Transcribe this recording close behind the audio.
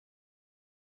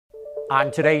On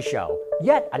today's show,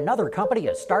 yet another company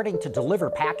is starting to deliver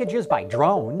packages by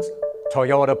drones.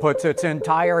 Toyota puts its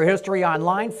entire history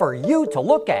online for you to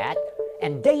look at.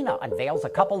 And Dana unveils a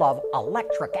couple of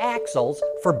electric axles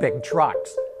for big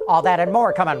trucks. All that and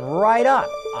more coming right up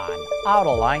on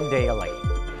Autoline Daily.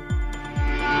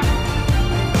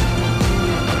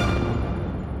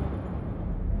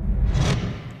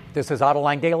 This is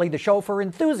Autoline Daily, the show for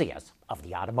enthusiasts of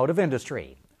the automotive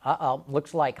industry.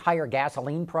 Looks like higher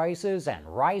gasoline prices and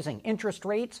rising interest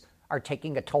rates are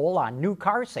taking a toll on new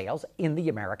car sales in the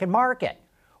American market.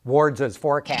 Wards is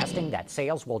forecasting that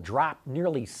sales will drop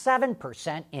nearly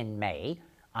 7% in May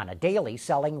on a daily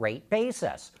selling rate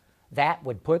basis. That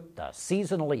would put the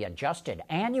seasonally adjusted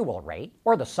annual rate,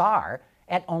 or the SAAR,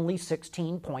 at only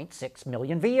 16.6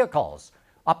 million vehicles.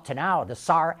 Up to now, the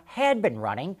SAAR had been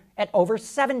running at over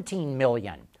 17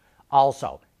 million.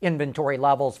 Also, inventory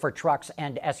levels for trucks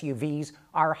and SUVs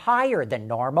are higher than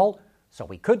normal, so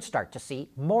we could start to see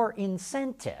more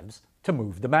incentives to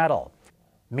move the metal.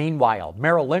 Meanwhile,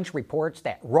 Merrill Lynch reports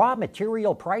that raw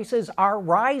material prices are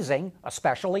rising,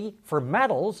 especially for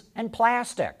metals and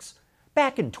plastics.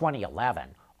 Back in 2011,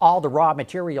 all the raw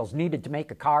materials needed to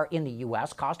make a car in the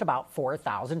U.S. cost about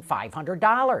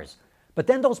 $4,500. But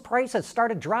then those prices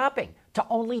started dropping to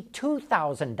only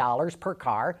 $2,000 per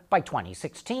car by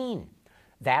 2016.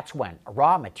 That's when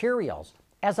raw materials,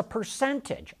 as a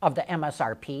percentage of the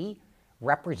MSRP,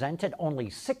 represented only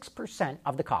 6%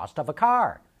 of the cost of a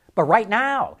car. But right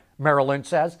now, Merrill Lynch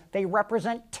says they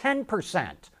represent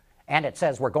 10%. And it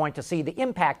says we're going to see the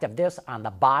impact of this on the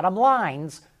bottom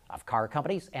lines of car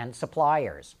companies and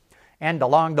suppliers. And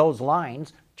along those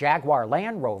lines, Jaguar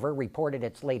Land Rover reported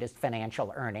its latest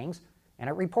financial earnings, and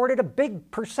it reported a big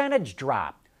percentage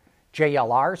drop.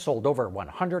 JLR sold over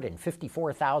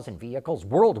 154,000 vehicles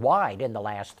worldwide in the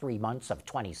last 3 months of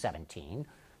 2017.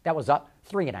 That was up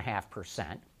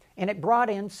 3.5%. And it brought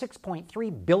in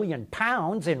 £6.3 billion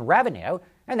in revenue,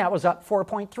 and that was up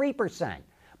 4.3%.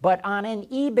 But on an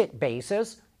EBIT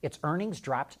basis, its earnings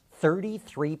dropped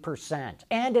 33%,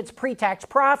 and its pre-tax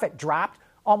profit dropped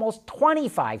almost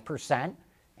 25%,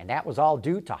 and that was all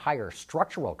due to higher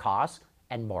structural costs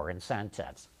and more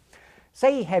incentives.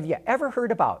 Say, have you ever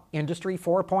heard about Industry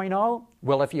 4.0?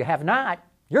 Well, if you have not,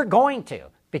 you're going to,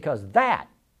 because that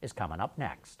is coming up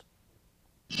next.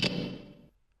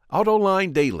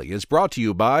 Autoline Daily is brought to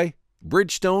you by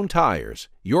Bridgestone Tires,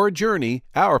 your journey,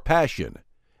 our passion.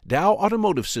 Dow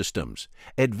Automotive Systems,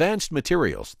 advanced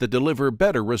materials that deliver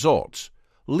better results.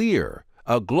 Lear,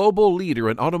 a global leader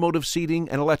in automotive seating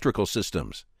and electrical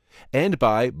systems. And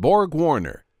by Borg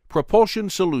Warner, propulsion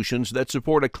solutions that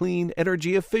support a clean,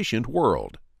 energy-efficient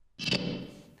world.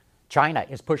 China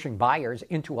is pushing buyers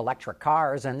into electric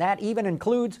cars, and that even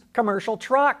includes commercial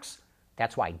trucks.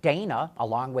 That's why Dana,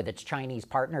 along with its Chinese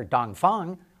partner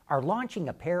Dongfeng, are launching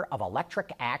a pair of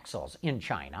electric axles in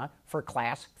China for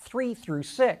Class 3 through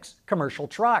 6 commercial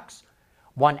trucks.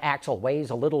 One axle weighs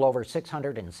a little over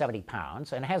 670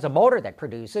 pounds and has a motor that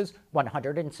produces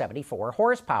 174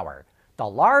 horsepower. The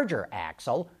larger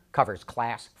axle covers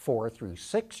Class 4 through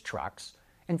 6 trucks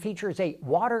and features a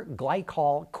water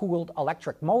glycol-cooled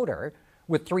electric motor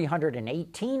with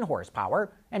 318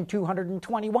 horsepower and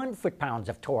 221 foot-pounds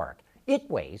of torque. It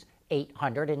weighs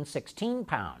 816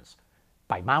 pounds.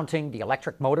 By mounting the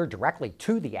electric motor directly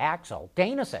to the axle,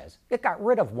 Dana says it got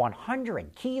rid of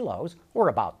 100 kilos, or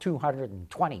about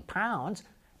 220 pounds,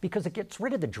 because it gets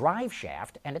rid of the drive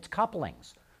shaft and its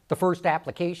couplings. The first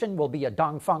application will be a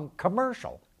Dongfeng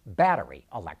commercial battery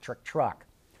electric truck.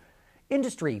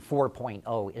 Industry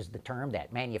 4.0 is the term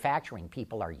that manufacturing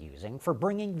people are using for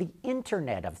bringing the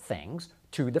Internet of Things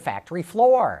to the factory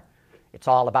floor. It's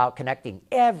all about connecting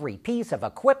every piece of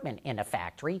equipment in a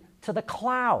factory to the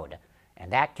cloud,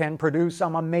 and that can produce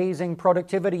some amazing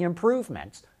productivity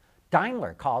improvements.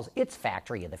 Daimler calls its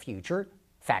factory of the future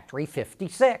Factory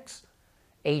 56.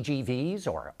 AGVs,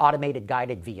 or automated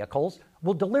guided vehicles,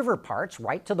 will deliver parts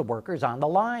right to the workers on the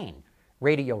line.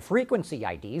 Radio frequency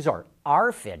IDs, or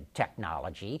RFID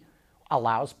technology,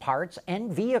 allows parts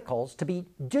and vehicles to be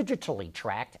digitally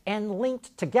tracked and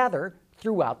linked together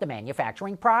throughout the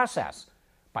manufacturing process.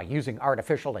 By using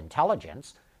artificial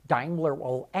intelligence, Daimler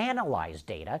will analyze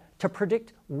data to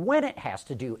predict when it has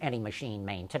to do any machine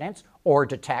maintenance or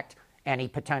detect any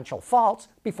potential faults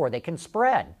before they can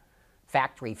spread.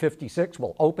 Factory 56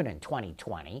 will open in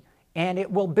 2020, and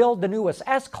it will build the newest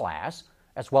S-Class,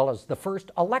 as well as the first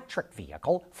electric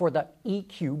vehicle for the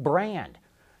EQ brand.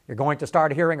 You're going to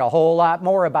start hearing a whole lot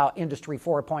more about Industry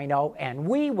 4.0, and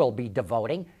we will be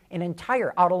devoting an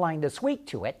entire Autoline This Week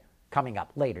to it coming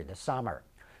up later this summer.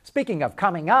 Speaking of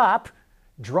coming up,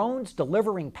 drones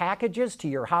delivering packages to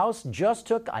your house just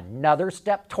took another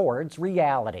step towards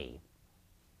reality.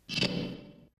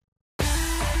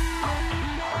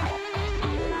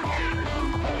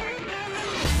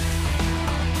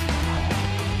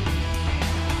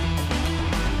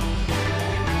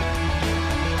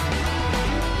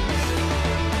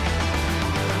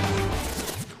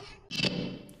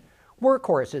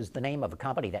 Workhorse is the name of a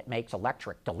company that makes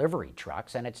electric delivery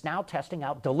trucks, and it's now testing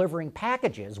out delivering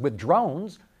packages with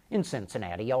drones in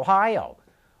Cincinnati, Ohio.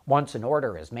 Once an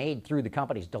order is made through the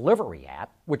company's delivery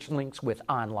app, which links with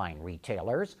online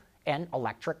retailers, an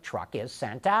electric truck is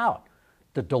sent out.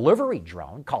 The delivery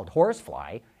drone, called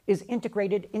Horsefly, is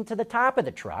integrated into the top of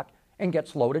the truck and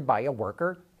gets loaded by a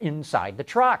worker inside the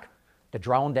truck. The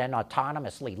drone then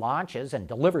autonomously launches and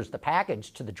delivers the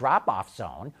package to the drop-off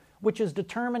zone, which is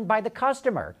determined by the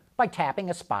customer by tapping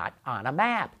a spot on a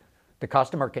map. The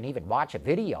customer can even watch a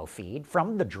video feed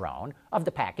from the drone of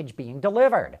the package being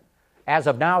delivered. As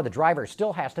of now, the driver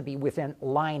still has to be within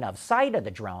line of sight of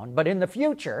the drone, but in the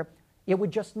future, it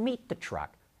would just meet the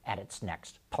truck at its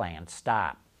next planned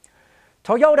stop.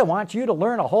 Toyota wants you to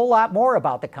learn a whole lot more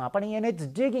about the company, and it's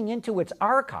digging into its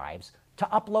archives to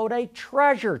upload a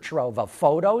treasure trove of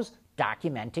photos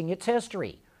documenting its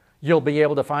history. You'll be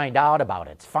able to find out about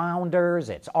its founders,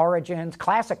 its origins,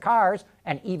 classic cars,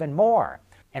 and even more.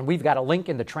 And we've got a link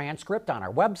in the transcript on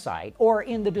our website or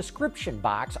in the description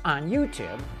box on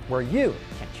YouTube where you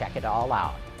can check it all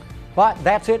out. But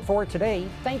that's it for today.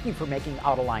 Thank you for making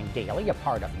Autoline Daily a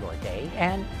part of your day,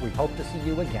 and we hope to see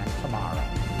you again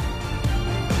tomorrow.